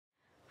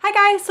Hi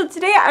guys, so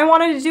today I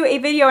wanted to do a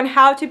video on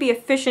how to be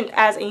efficient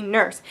as a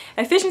nurse.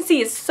 Efficiency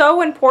is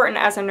so important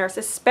as a nurse,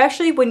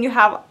 especially when you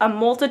have a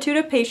multitude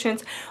of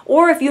patients,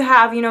 or if you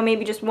have,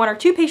 maybe just one or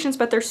two patients,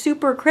 but they're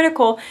super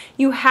critical.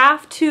 You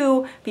have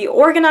to be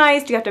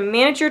organized, you have to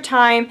manage your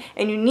time,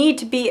 and you need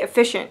to be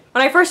efficient.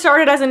 When I first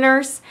started as a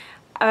nurse,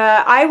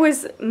 I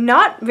was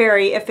not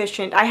very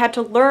efficient. I had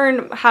to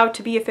learn how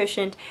to be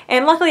efficient,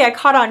 and luckily I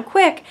caught on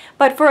quick.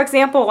 But for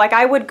example, like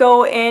I would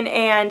go in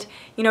and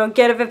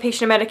get a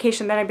patient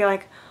medication, then I'd be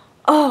like,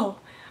 oh,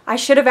 I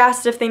should have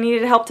asked if they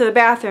needed help to the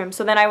bathroom.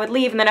 So then I would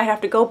leave and then I'd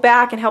have to go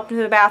back and help them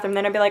to the bathroom.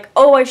 Then I'd be like,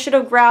 oh, I should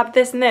have grabbed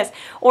this and this.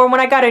 Or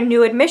when I got a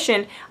new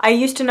admission, I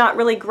used to not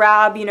really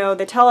grab,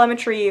 the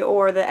telemetry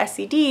or the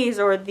SCDs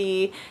or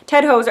the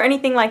TED hose or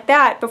anything like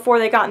that before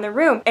they got in the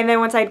room. And then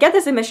once I'd get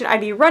this admission,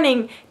 I'd be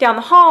running down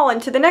the hall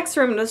into the next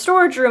room, to the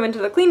storage room, into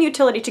the clean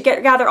utility to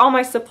gather all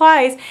my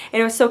supplies.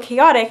 And it was so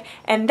chaotic.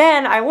 And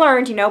then I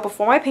learned,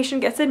 before my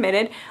patient gets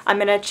admitted, I'm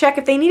going to check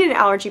if they need an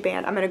allergy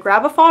band. I'm going to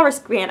grab a fall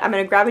risk band. I'm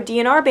going to grab a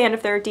DNR band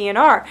if they're a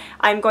DNR.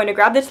 I'm going to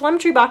grab the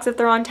telemetry box if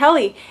they're on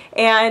tele.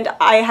 And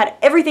I had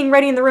everything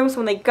ready in the room, so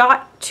when they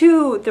got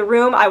to the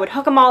room, I would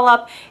hook them all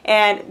up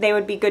and they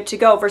would be good to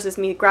go, versus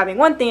me grabbing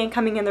one thing and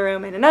coming in the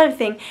room and another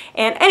thing.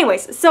 And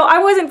anyways, so I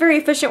wasn't very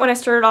efficient when I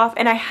started off,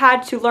 and I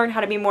had to learn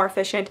how to be more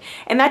efficient,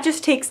 and that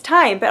just takes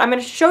time. But I'm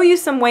going to show you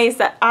some ways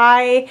that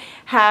I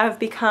have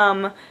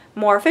become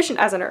more efficient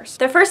as a nurse.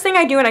 The first thing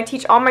I do, and I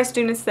teach all my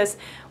students this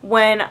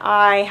when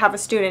I have a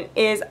student,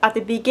 is at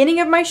the beginning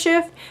of my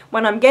shift,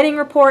 when I'm getting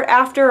report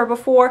after or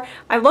before,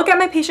 I look at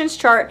my patient's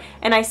chart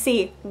and I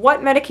see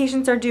what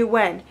medications are due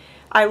when.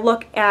 I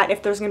look at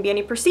if there's going to be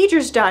any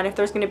procedures done, if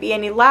there's going to be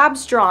any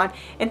labs drawn,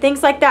 and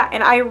things like that.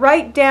 And I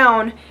write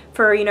down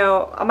for,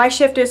 my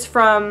shift is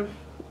from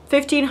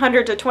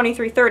 1500 to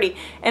 2330,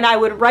 and I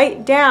would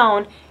write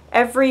down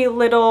every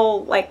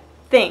little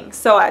thing.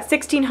 So at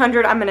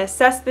 1600, I'm going to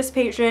assess this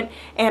patient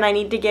and I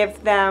need to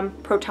give them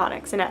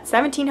Protonics, and at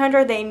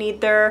 1700 they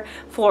need their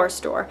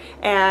Fluorostor,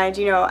 and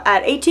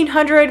at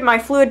 1800 my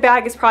fluid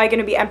bag is probably going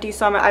to be empty,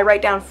 so I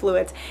write down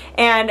fluids.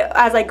 And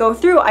as I go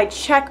through, I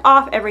check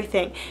off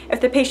everything.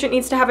 If the patient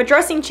needs to have a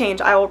dressing change,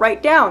 I will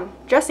write down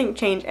dressing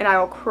change and I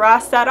will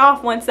cross that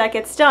off once that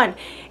gets done.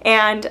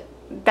 And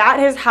that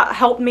has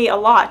helped me a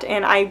lot,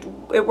 and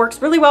it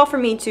works really well for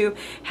me to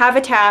have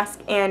a task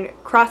and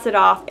cross it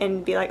off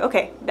and be like,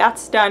 okay,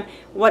 that's done,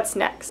 what's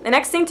next? The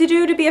next thing to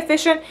do to be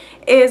efficient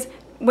is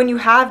when you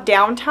have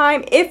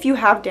downtime, if you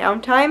have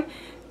downtime,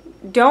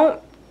 don't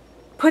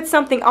put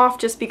something off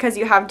just because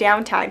you have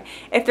downtime.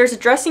 If there's a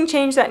dressing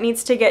change that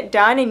needs to get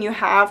done and you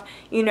have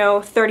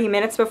 30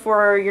 minutes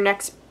before your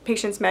next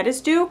patient's med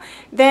is due,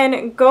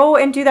 then go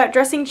and do that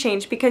dressing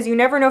change, because you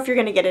never know if you're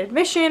going to get an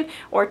admission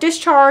or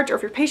discharge, or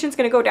if your patient's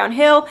going to go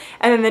downhill,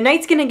 and then the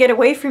night's going to get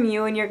away from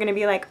you and you're going to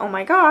be like, oh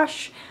my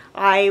gosh,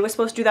 I was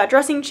supposed to do that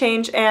dressing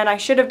change and I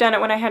should have done it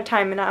when I had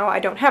time, and now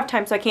I don't have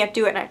time, so I can't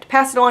do it, and I have to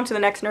pass it along to the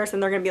next nurse,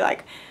 and they're going to be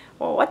like,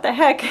 well, what the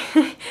heck?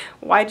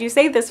 Why'd you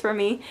save this for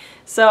me?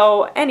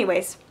 So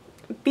anyways,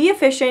 be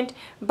efficient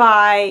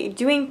by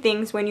doing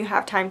things when you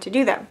have time to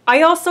do them.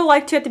 I also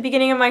like to, at the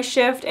beginning of my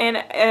shift,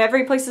 and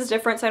every place is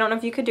different, so I don't know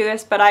if you could do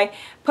this, but I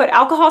put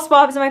alcohol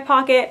swabs in my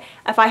pocket.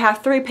 If I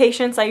have 3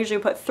 patients, I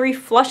usually put 3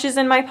 flushes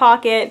in my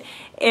pocket,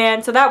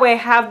 and so that way I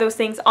have those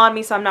things on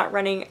me, so I'm not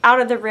running out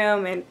of the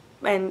room and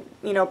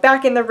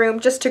back in the room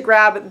just to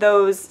grab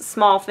those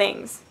small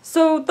things.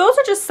 So those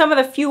are just some of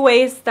the few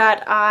ways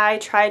that I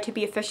try to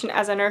be efficient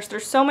as a nurse.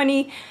 There's so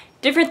many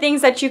different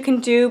things that you can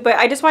do, but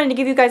I just wanted to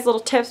give you guys little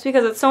tips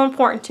because it's so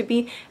important to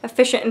be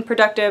efficient and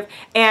productive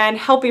and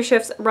help your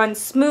shifts run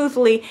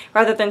smoothly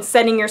rather than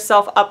setting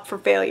yourself up for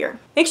failure.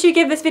 Make sure you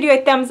give this video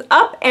a thumbs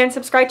up and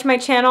subscribe to my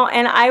channel,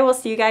 and I will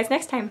see you guys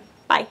next time.